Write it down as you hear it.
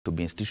to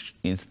be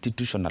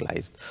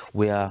institutionalized,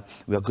 where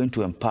we are going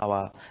to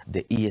empower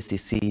the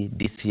EACC,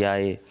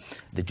 DCI,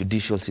 the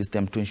judicial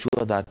system to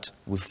ensure that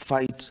we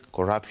fight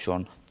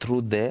corruption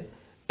through the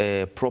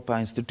proper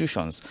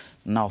institutions.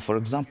 Now, for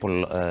example,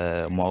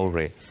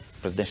 Mwaure,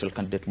 presidential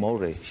candidate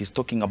Mwaure, he's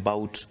talking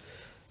about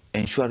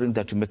ensuring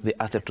that you make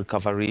the asset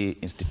recovery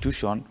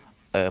institution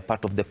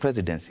part of the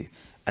presidency.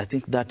 I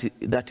think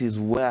that is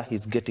where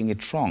he's getting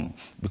it wrong,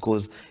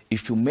 because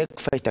if you make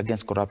fight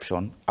against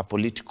corruption a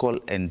political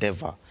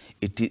endeavor,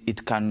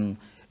 it can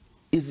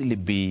easily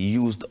be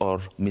used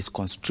or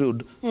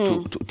misconstrued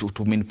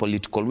to mean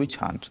political witch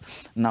hunt.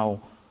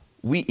 Now,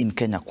 we in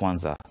Kenya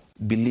Kwanza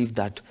believe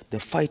that the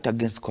fight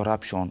against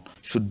corruption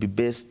should be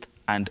based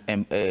and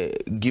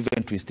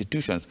given to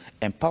institutions,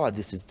 empower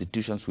these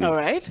institutions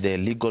with the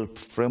legal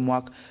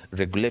framework,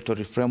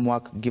 regulatory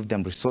framework, give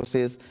them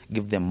resources,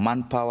 give them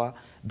manpower,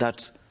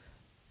 that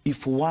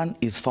if one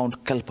is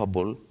found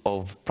culpable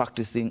of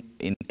practicing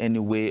in any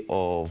way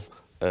of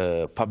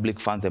public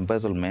funds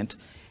embezzlement,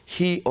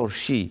 he or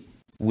she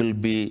will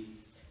be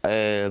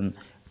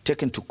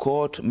taken to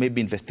court,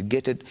 maybe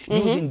investigated,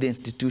 using the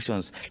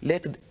institutions.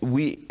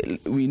 We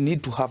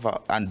need to have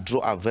and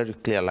draw a very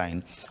clear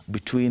line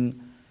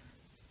between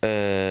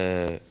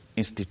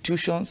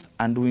institutions,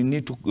 and we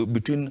need to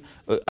between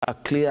a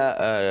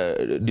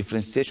clear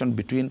differentiation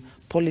between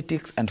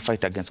politics and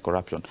fight against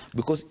corruption.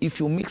 Because if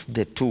you mix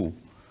the two,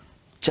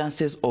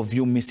 chances of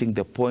you missing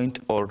the point,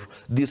 or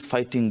this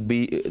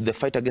the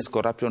fight against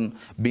corruption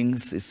being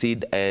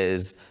seen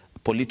as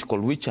political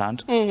witch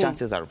hunt,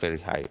 chances are very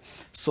high.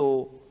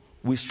 So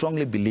we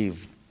strongly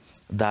believe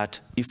that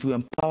if you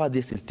empower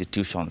these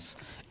institutions,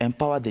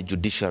 empower the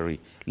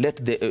judiciary, let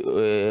the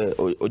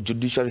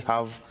judiciary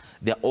have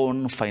their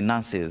own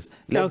finances,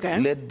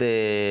 let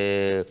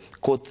the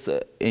courts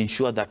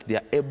ensure that they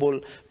are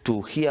able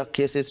to hear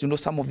cases. You know,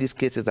 some of these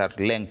cases are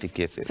lengthy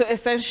cases. So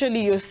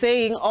essentially you're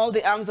saying all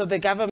the arms of the government